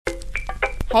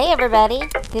Hey everybody,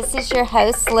 this is your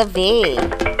host LaVie.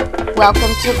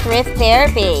 Welcome to Thrift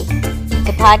Therapy,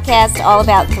 the podcast all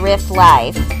about thrift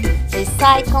life.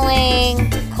 Recycling,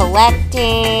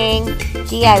 collecting,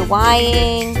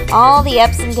 DIYing, all the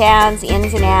ups and downs,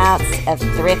 ins and outs of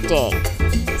thrifting.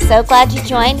 So glad you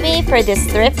joined me for this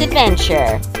thrift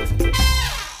adventure.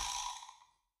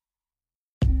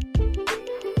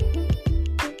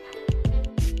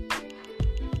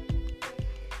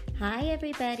 Hi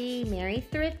everybody, Merry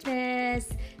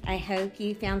Thriftmas. I hope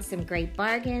you found some great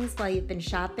bargains while you've been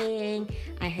shopping.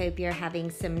 I hope you're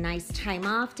having some nice time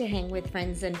off to hang with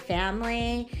friends and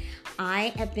family.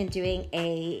 I have been doing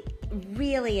a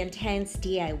really intense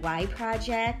DIY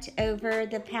project over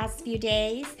the past few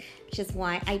days, which is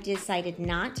why I decided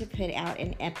not to put out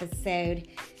an episode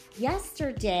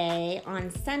yesterday.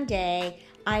 On Sunday,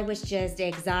 I was just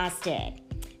exhausted.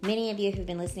 Many of you who've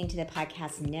been listening to the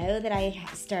podcast know that I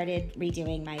started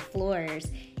redoing my floors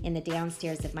in the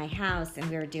downstairs of my house, and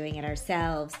we were doing it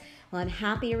ourselves. Well, I'm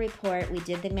happy to report we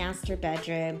did the master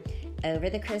bedroom over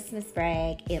the Christmas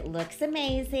break. It looks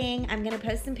amazing. I'm going to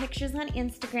post some pictures on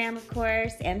Instagram, of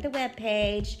course, and the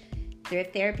webpage,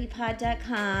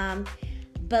 thrifttherapypod.com.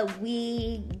 But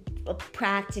we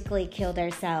practically killed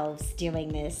ourselves doing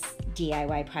this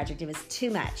DIY project. It was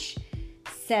too much.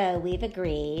 So we've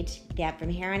agreed that from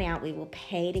here on out, we will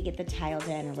pay to get the tile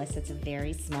done unless it's a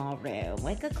very small room,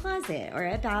 like a closet or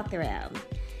a bathroom.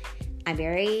 I'm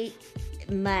very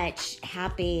much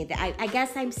happy that I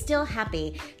guess I'm still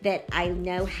happy that I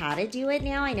know how to do it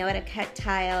now. I know how to cut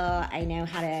tile. I know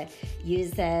how to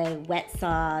use a wet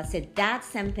saw. So that's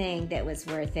something that was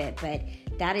worth it. But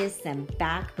that is some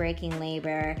back-breaking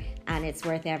labor, and it's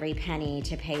worth every penny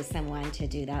to pay someone to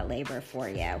do that labor for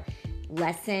you.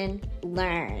 Lesson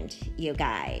learned, you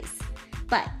guys.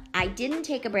 But I didn't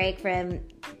take a break from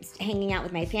hanging out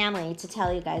with my family to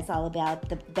tell you guys all about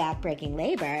the back-breaking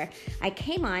labor. I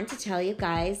came on to tell you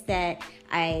guys that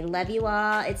I love you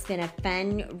all. It's been a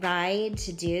fun ride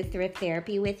to do thrift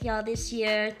therapy with y'all this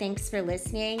year. Thanks for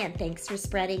listening, and thanks for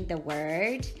spreading the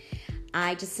word.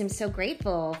 I just am so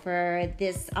grateful for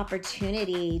this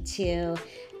opportunity to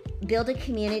build a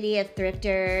community of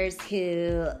thrifters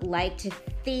who like to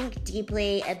think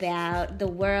deeply about the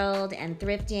world and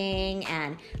thrifting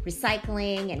and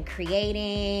recycling and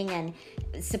creating and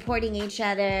supporting each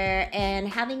other and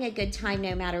having a good time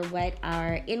no matter what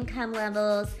our income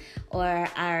levels or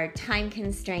our time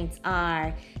constraints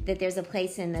are, that there's a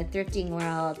place in the thrifting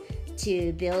world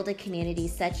to build a community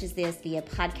such as this via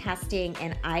podcasting,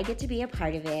 and I get to be a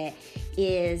part of it,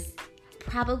 is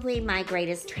probably my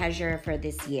greatest treasure for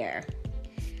this year.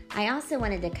 I also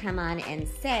wanted to come on and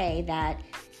say that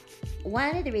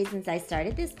one of the reasons I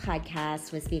started this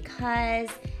podcast was because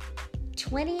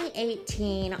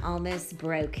 2018 almost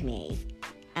broke me.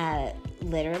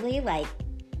 Literally, like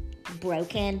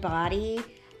broken body,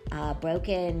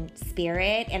 broken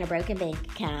spirit, and a broken bank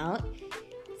account.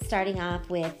 Starting off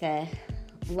with a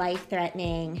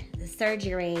life-threatening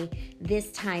surgery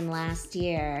this time last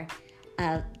year,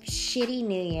 shitty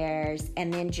New Year's,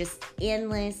 and then just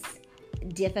endless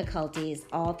difficulties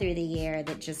all through the year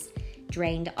that just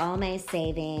drained all my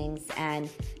savings and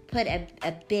put a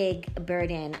big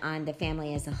burden on the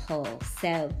family as a whole.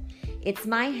 So it's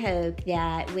my hope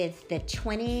that with the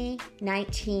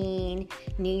 2019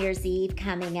 New Year's Eve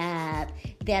coming up,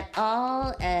 that all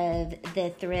of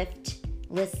the thrift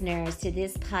listeners to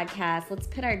this podcast, let's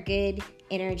put our good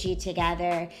energy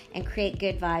together and create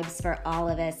good vibes for all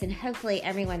of us, and hopefully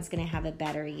everyone's going to have a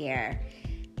better year.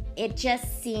 It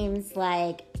just seems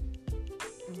like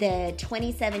the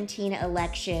 2017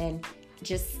 election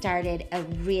just started a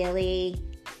really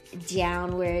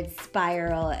downward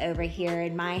spiral over here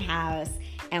in my house,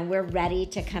 and we're ready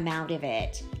to come out of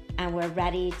it. And we're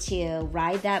ready to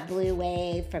ride that blue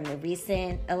wave from the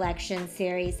recent election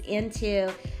series into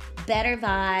better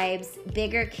vibes,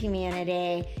 bigger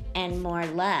community, and more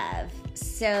love.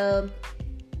 So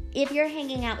if you're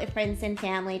hanging out with friends and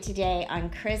family today on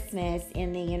Christmas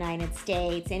in the United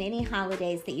States and any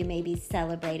holidays that you may be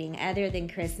celebrating other than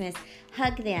Christmas,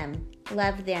 hug them,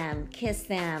 love them, kiss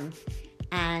them,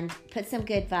 and put some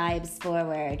good vibes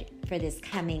forward for this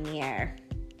coming year.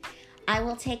 I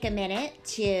will take a minute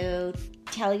to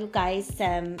tell you guys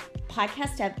some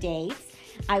podcast updates.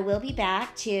 I will be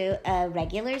back to a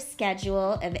regular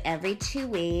schedule of every 2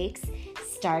 weeks,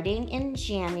 starting in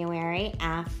January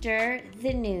after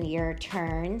the new year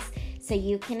turns. So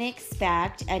you can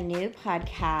expect a new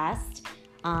podcast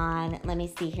on, let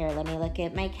me see here, let me look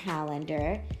at my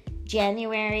calendar.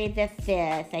 January the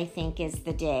 5th, I think, is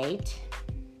the date.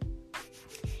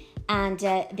 And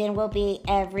then we'll be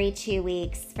every 2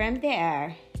 weeks from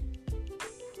there.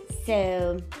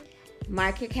 So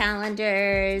mark your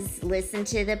calendars, listen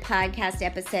to the podcast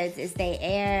episodes as they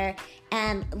air,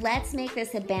 and let's make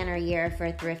this a banner year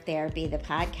for Thrift Therapy, the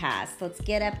podcast. Let's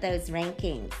get up those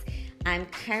rankings. I'm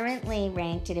currently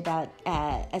ranked at about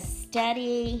a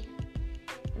steady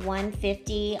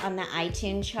 150 on the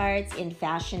iTunes charts in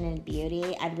fashion and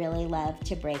beauty. I'd really love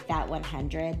to break that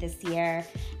 100 this year,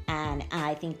 and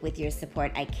I think with your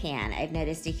support I can. I've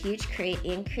noticed a huge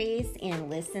increase in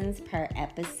listens per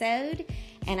episode,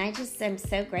 and I just am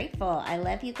so grateful. I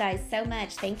love you guys so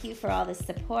much. Thank you for all the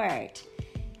support.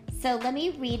 So let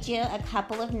me read you a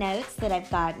couple of notes that I've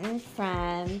gotten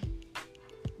from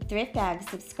Thrift Bag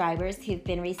subscribers who've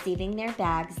been receiving their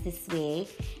bags this week.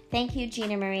 Thank you,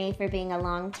 Gina Marie, for being a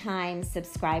long-time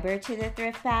subscriber to the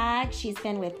Thrift Bag. She's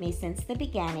been with me since the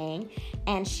beginning,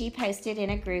 and she posted in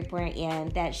a group we're in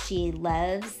that she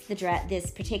loves the dress,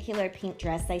 this particular pink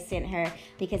dress I sent her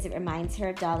because it reminds her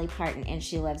of Dolly Parton, and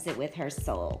she loves it with her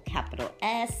soul, capital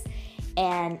S.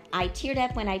 And I teared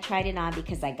up when I tried it on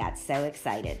because I got so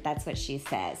excited. That's what she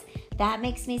says. That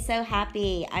makes me so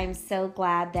happy. I'm so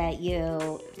glad that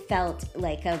you felt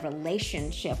like a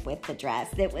relationship with the dress.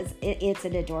 It's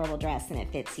an adorable dress and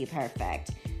it fits you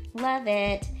perfect. Love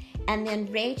it. And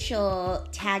then Rachel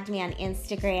tagged me on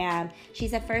Instagram.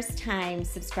 She's a first-time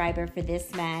subscriber for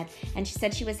this month, and she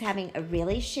said she was having a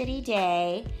really shitty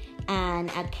day,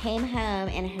 and came home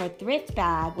and her thrift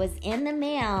bag was in the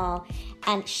mail,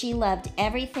 and she loved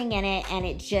everything in it, and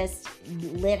it just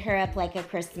lit her up like a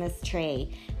Christmas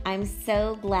tree. I'm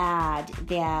so glad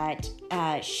that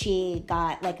she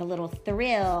got like a little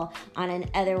thrill on an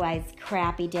otherwise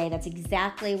crappy day. That's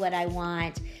exactly what I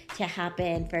want to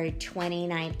happen for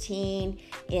 2019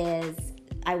 is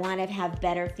I want to have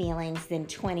better feelings than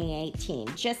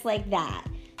 2018, just like that.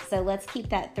 So let's keep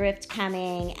that thrift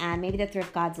coming, and maybe the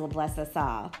thrift gods will bless us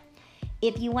all.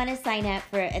 If you want to sign up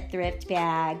for a thrift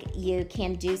bag, you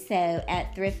can do so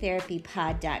at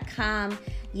thrifttherapypod.com.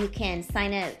 You can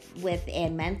sign up with a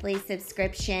monthly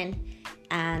subscription,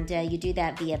 and you do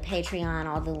that via Patreon.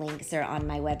 All the links are on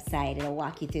my website. It'll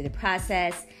walk you through the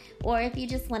process. Or if you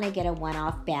just want to get a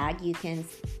one-off bag, you can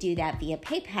do that via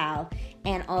PayPal,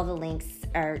 and all the links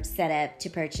are set up to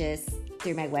purchase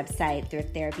through my website,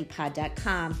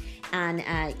 thrifttherapypod.com,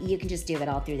 and you can just do it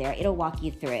all through there. It'll walk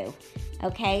you through.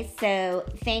 Okay, so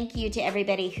thank you to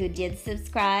everybody who did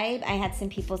subscribe. I had some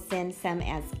people send some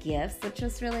as gifts, which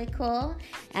was really cool,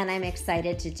 and I'm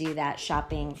excited to do that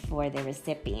shopping for the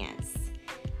recipients.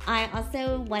 I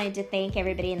also wanted to thank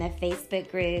everybody in the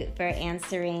Facebook group for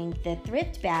answering the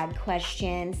thrift bag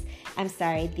questions. I'm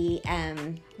sorry,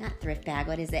 not thrift bag,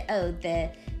 what is it? Oh, the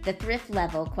thrift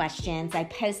level questions. I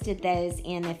posted those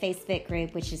in the Facebook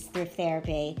group, which is Thrift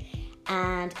Therapy,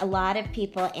 and a lot of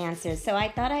people answered. So I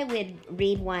thought I would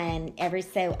read one every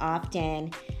so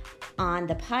often on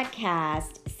the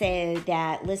podcast so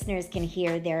that listeners can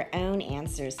hear their own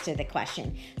answers to the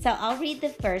question. So I'll read the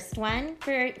first one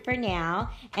for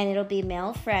now, and it'll be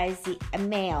male,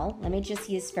 let me just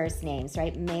use first names,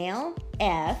 right? Male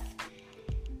F.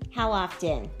 How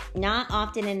often? Not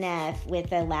often enough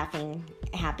with a laughing,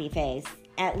 happy face.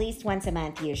 At least once a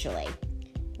month, usually.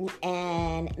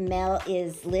 And Mel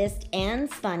is list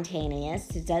and spontaneous.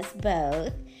 She does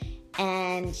both.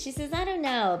 And she says, I don't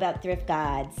know about thrift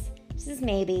gods. She says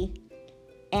maybe.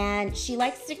 And she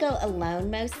likes to go alone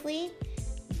mostly,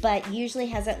 but usually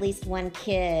has at least one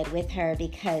kid with her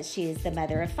because she's the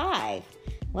mother of 5.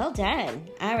 Well done.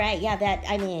 All right. Yeah,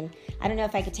 I don't know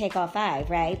if I could take all 5,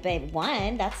 right? But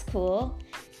 1, that's cool.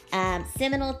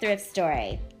 Seminole thrift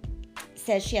story.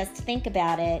 Says she has to think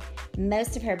about it.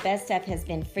 Most of her best stuff has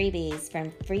been freebies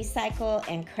from FreeCycle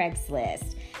and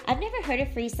Craigslist. I've never heard of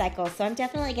FreeCycle, so I'm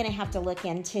definitely going to have to look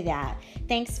into that.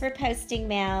 Thanks for posting,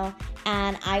 Mel.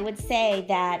 And I would say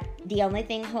that the only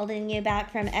thing holding you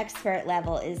back from expert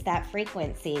level is that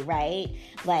frequency, right?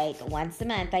 Like once a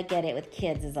month, I get it with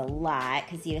kids is a lot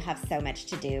because you have so much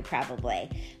to do probably.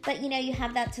 But you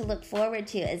have that to look forward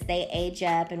to as they age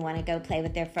up and want to go play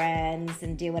with their friends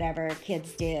and do whatever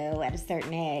kids do at a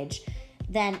certain age.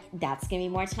 Then that's going to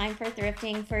be more time for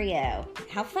thrifting for you.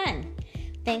 How fun.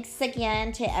 Thanks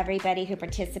again to everybody who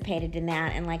participated in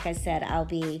that. And like I said, I'll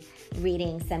be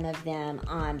reading some of them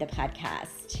on the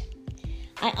podcast.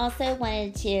 I also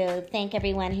wanted to thank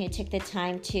everyone who took the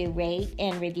time to rate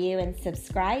and review and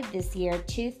subscribe this year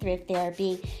to Thrift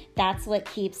Therapy. That's what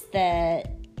keeps the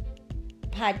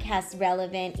podcast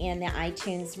relevant in the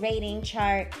iTunes rating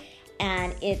chart.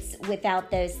 And it's without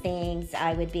those things,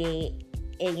 I would be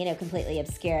completely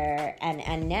obscure and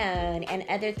unknown, and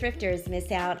other thrifters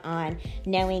miss out on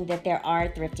knowing that there are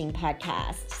thrifting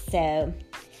podcasts. So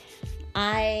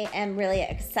I am really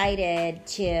excited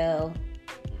to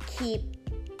keep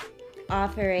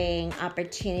offering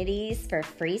opportunities for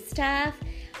free stuff.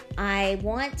 I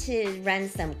want to run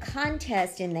some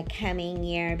contests in the coming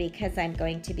year because I'm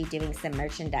going to be doing some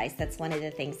merchandise. That's one of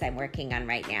the things I'm working on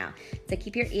right now. So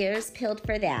keep your ears peeled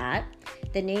for that.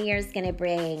 The new year is going to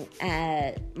bring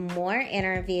more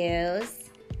interviews,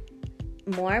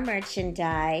 more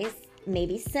merchandise,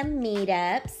 maybe some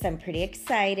meetups. I'm pretty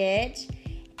excited.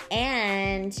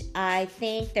 And I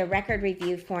think the record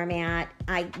review format,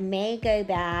 I may go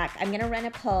back. I'm going to run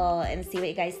a poll and see what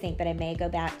you guys think, but I may go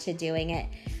back to doing it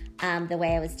the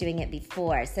way I was doing it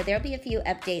before. So there'll be a few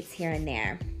updates here and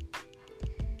there.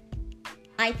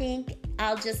 I think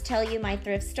I'll just tell you my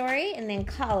thrift story and then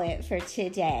call it for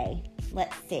today.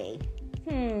 Let's see.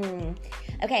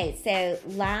 Okay, so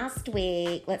last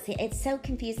week, let's see. It's so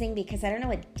confusing because I don't know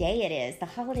what day it is. The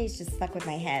holidays just fuck with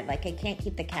my head. Like, I can't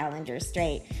keep the calendar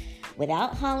straight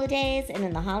without holidays, and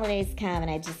then the holidays come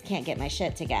and I just can't get my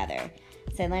shit together.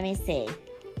 So let me see.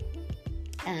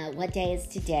 What day is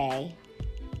today?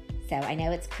 So I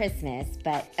know it's Christmas,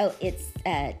 but, it's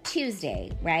Tuesday,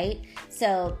 right?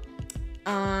 So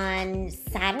on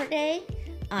Saturday,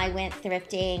 I went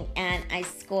thrifting and I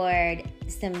scored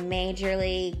some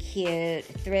majorly cute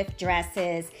thrift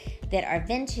dresses that are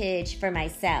vintage for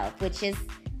myself, which is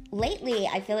lately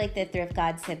I feel like the thrift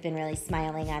gods have been really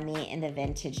smiling on me in the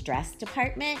vintage dress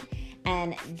department,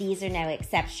 and these are no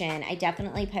exception. I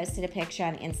definitely posted a picture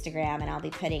on Instagram and I'll be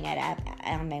putting it up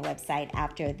on my website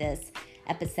after this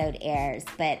episode airs,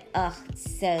 but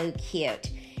so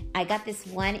cute. I got this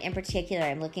one in particular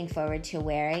I'm looking forward to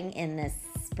wearing in the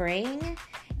spring.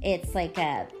 It's like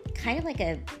a kind of like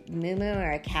a muumuu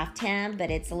or a kaftan, but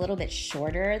it's a little bit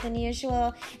shorter than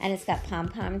usual, and it's got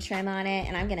pom-pom trim on it,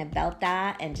 and I'm going to belt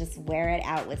that and just wear it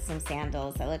out with some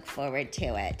sandals. I look forward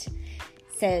to it.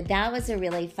 So that was a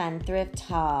really fun thrift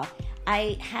haul.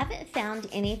 I haven't found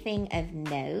anything of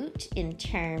note in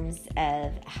terms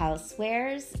of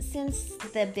housewares since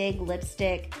the big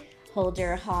lipstick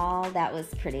holder haul. That was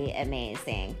pretty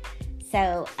amazing.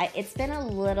 So it's been a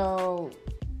little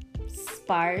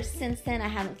sparse since then. I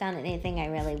haven't found anything I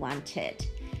really wanted.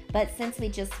 But since we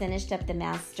just finished up the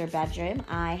master bedroom,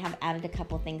 I have added a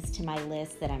couple things to my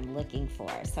list that I'm looking for.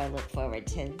 So I look forward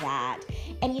to that.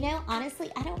 And you know, honestly,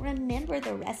 I don't remember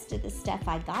the rest of the stuff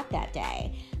I got that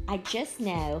day. I just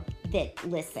know that,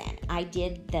 listen, I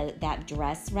did that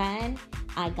dress run.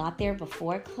 I got there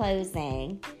before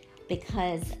closing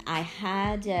because I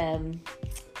had,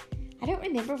 I don't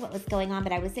remember what was going on,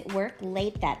 but I was at work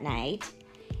late that night.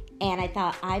 And I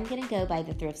thought, I'm going to go by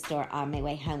the thrift store on my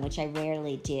way home, which I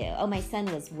rarely do. Oh, my son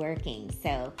was working,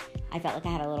 so I felt like I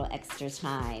had a little extra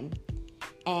time.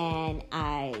 And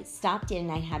I stopped in,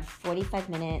 and I had 45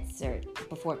 minutes or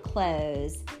before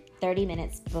close, 30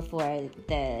 minutes before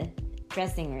the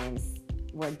dressing rooms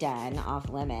were done, off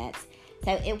limits.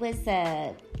 So it was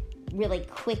a really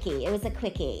quickie. It was a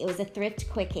quickie. It was a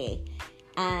thrift quickie.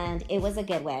 And it was a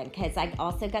good one because I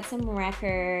also got some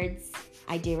records.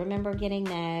 I do remember getting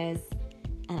those.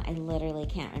 I literally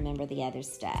can't remember the other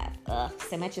stuff.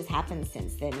 So much has happened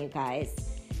since then, you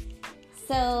guys.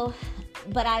 So,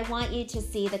 but I want you to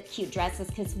see the cute dresses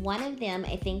because one of them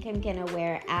I think I'm going to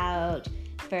wear out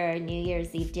for New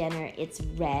Year's Eve dinner. It's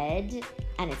red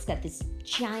and it's got this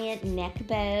giant neck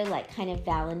bow, like kind of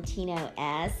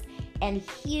Valentino-esque, and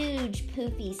huge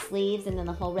poofy sleeves, and then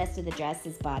the whole rest of the dress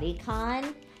is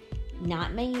bodycon.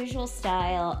 Not my usual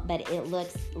style, but it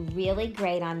looks really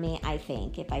great on me, I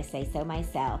think, if I say so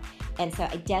myself. And so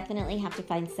I definitely have to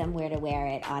find somewhere to wear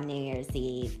it on New Year's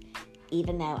Eve,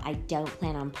 even though I don't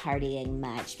plan on partying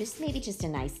much. Maybe just a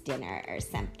nice dinner or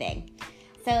something.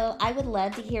 So I would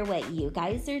love to hear what you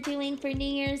guys are doing for New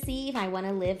Year's Eve. I want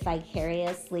to live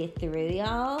vicariously through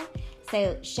y'all.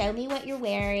 So show me what you're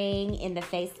wearing in the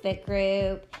Facebook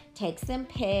group. Take some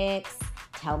pics.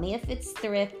 Tell me if it's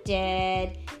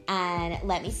thrifted, and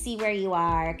let me see where you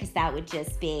are, because that would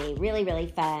just be really,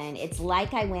 really fun. It's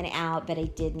like I went out, but I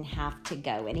didn't have to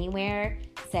go anywhere.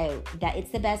 So that it's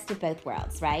the best of both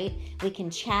worlds, right? We can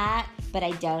chat, but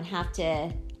I don't have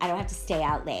to stay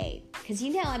out late, because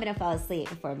you know I'm going to fall asleep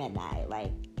before midnight.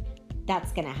 Like,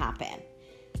 that's going to happen.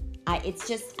 It's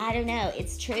just, I don't know.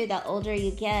 It's true. The older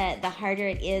you get, the harder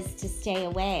it is to stay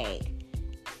awake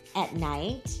at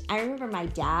night. I remember my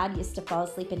dad used to fall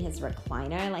asleep in his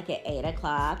recliner like at 8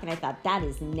 o'clock, and I thought, that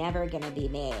is never going to be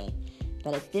me.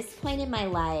 But at this point in my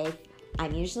life,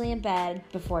 I'm usually in bed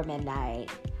before midnight.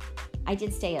 I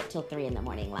did stay up till 3 in the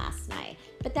morning last night,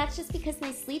 But that's just because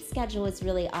my sleep schedule is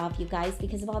really off, you guys,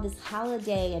 because of all this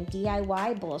holiday and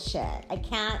DIY bullshit. I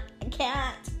can't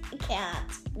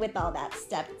with all that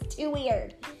stuff. It's too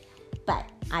weird. But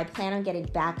I plan on getting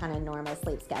back on a normal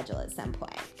sleep schedule at some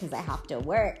point because I have to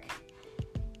work.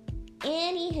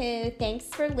 Anywho, thanks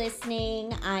for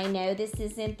listening. I know this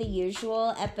isn't the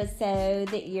usual episode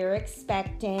that you're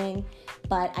expecting,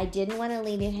 but I didn't want to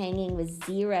leave you hanging with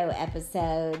 0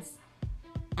 episodes,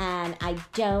 and I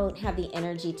don't have the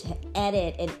energy to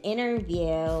edit an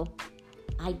interview.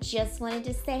 I just wanted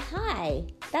to say hi.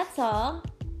 That's all.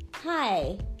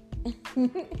 Hi.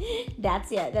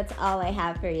 That's it. That's all I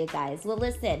have for you guys. Well,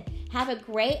 listen, have a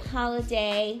great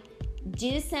holiday.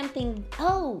 Do something.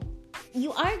 Oh,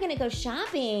 you are going to go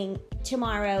shopping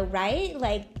tomorrow, right?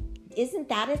 Like, isn't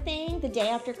that a thing? The day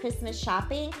after Christmas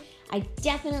shopping? I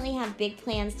definitely have big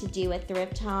plans to do a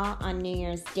thrift haul on New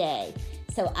Year's Day.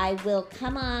 So I will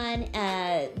come on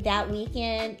that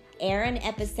weekend, air an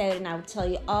episode, and I will tell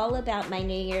you all about my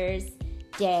New Year's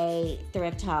Day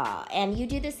thrift haul. And you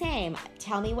do the same.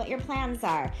 Tell me what your plans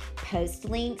are. Post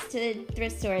links to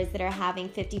thrift stores that are having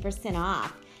 50%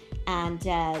 off. And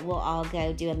we'll all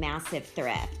go do a massive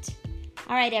thrift.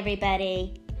 All right,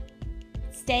 everybody.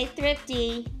 Stay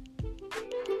thrifty.